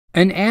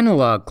An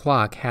analog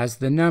clock has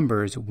the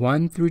numbers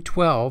 1 through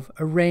 12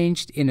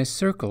 arranged in a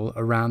circle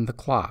around the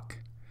clock.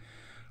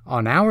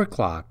 On our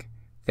clock,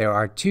 there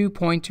are 2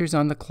 pointers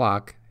on the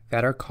clock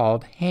that are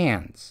called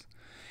hands.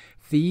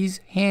 These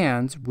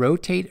hands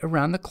rotate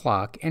around the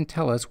clock and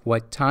tell us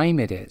what time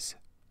it is.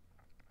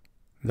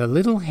 The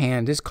little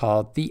hand is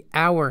called the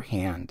hour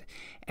hand,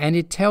 and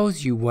it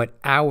tells you what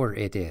hour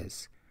it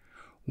is.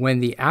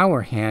 When the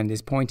hour hand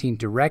is pointing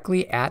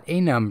directly at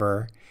a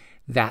number,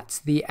 that's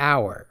the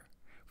hour.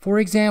 For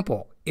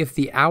example, if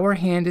the hour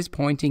hand is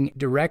pointing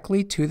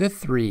directly to the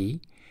 3,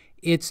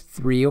 it's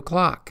 3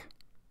 o'clock.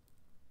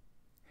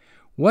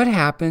 What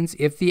happens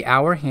if the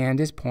hour hand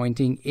is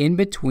pointing in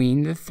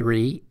between the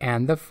 3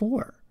 and the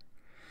 4?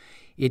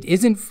 It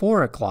isn't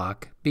 4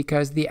 o'clock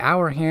because the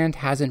hour hand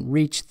hasn't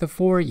reached the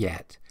 4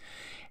 yet.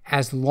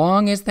 As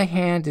long as the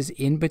hand is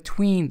in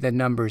between the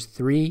numbers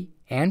 3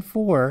 and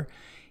 4,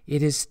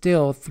 it is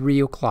still 3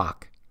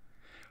 o'clock.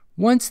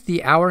 Once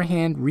the hour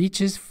hand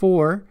reaches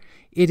 4,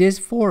 it is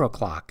 4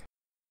 o'clock.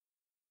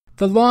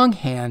 The long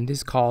hand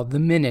is called the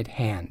minute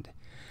hand.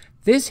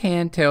 This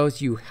hand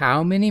tells you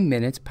how many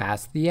minutes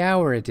past the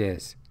hour it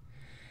is.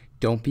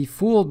 Don't be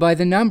fooled by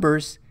the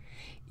numbers.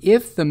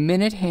 If the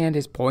minute hand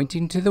is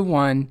pointing to the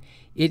 1,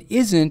 it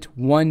isn't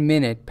 1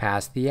 minute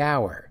past the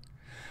hour.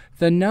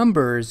 The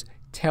numbers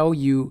tell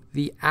you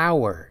the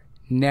hour,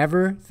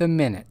 never the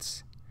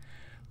minutes.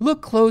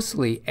 Look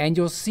closely and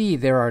you'll see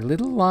there are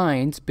little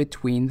lines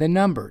between the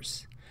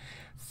numbers.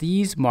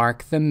 These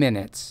mark the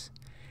minutes.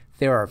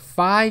 There are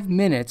 5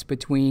 minutes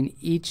between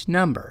each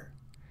number.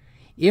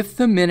 If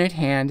the minute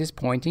hand is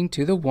pointing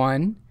to the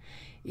 1,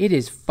 it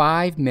is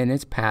 5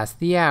 minutes past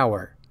the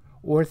hour,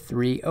 or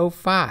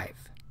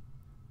 3:05.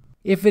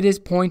 If it is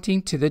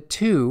pointing to the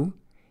 2,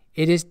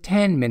 it is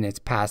 10 minutes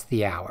past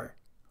the hour,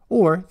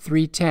 or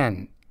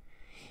 3:10.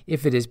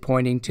 If it is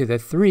pointing to the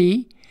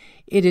 3,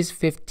 it is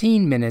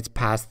 15 minutes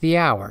past the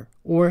hour,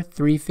 or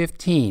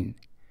 3:15.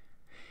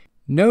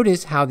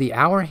 Notice how the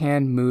hour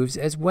hand moves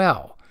as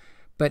well,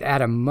 but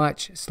at a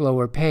much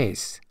slower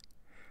pace.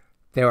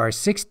 There are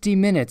 60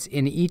 minutes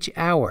in each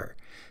hour,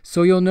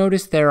 so you'll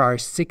notice there are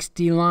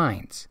 60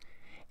 lines.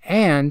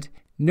 And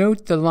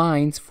note the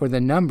lines for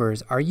the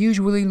numbers are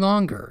usually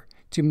longer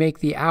to make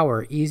the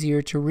hour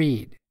easier to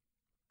read.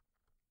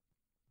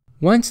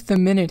 Once the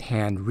minute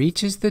hand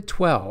reaches the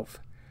 12,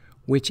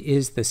 which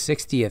is the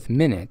 60th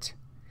minute,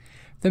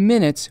 the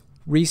minutes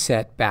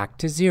reset back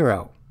to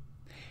 0,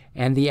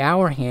 and the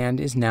hour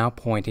hand is now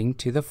pointing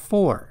to the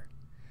 4.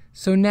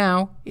 So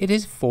now it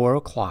is 4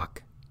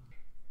 o'clock.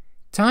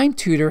 Time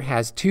Tutor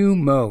has 2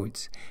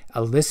 modes,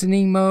 a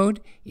listening mode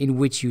in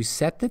which you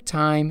set the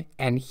time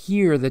and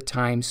hear the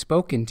time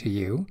spoken to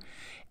you,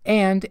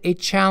 and a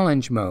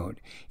challenge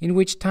mode in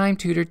which Time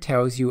Tutor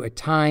tells you a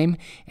time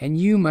and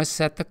you must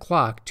set the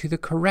clock to the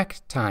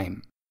correct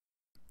time.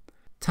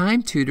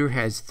 Time Tutor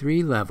has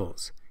 3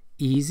 levels: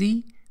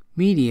 easy,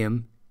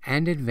 medium,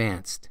 and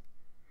advanced.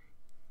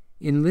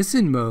 In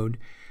listen mode,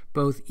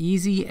 both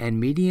easy and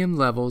medium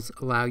levels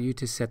allow you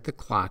to set the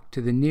clock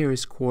to the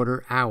nearest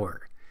quarter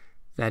hour,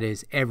 that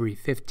is, every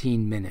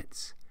 15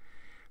 minutes.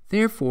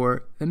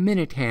 Therefore, the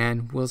minute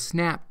hand will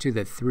snap to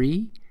the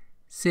 3,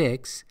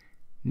 6,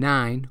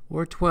 9,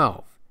 or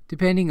 12,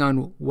 depending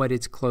on what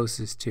it's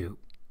closest to.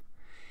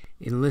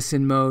 In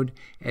listen mode,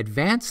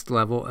 advanced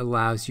level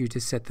allows you to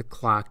set the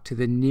clock to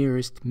the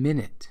nearest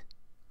minute.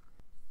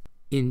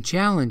 In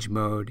challenge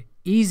mode,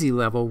 easy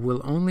level will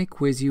only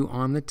quiz you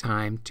on the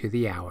time to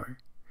the hour.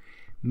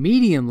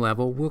 Medium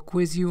level will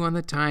quiz you on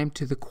the time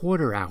to the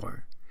quarter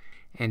hour,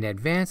 and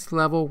advanced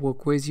level will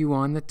quiz you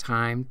on the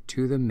time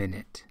to the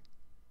minute.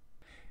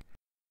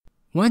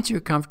 Once you're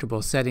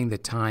comfortable setting the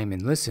time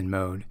in listen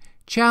mode,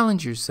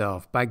 challenge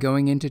yourself by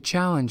going into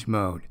challenge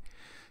mode.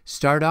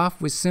 Start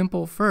off with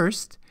simple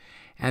first,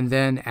 and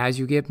then as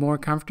you get more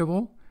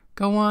comfortable,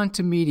 go on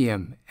to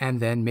medium, and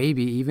then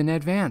maybe even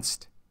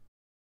advanced.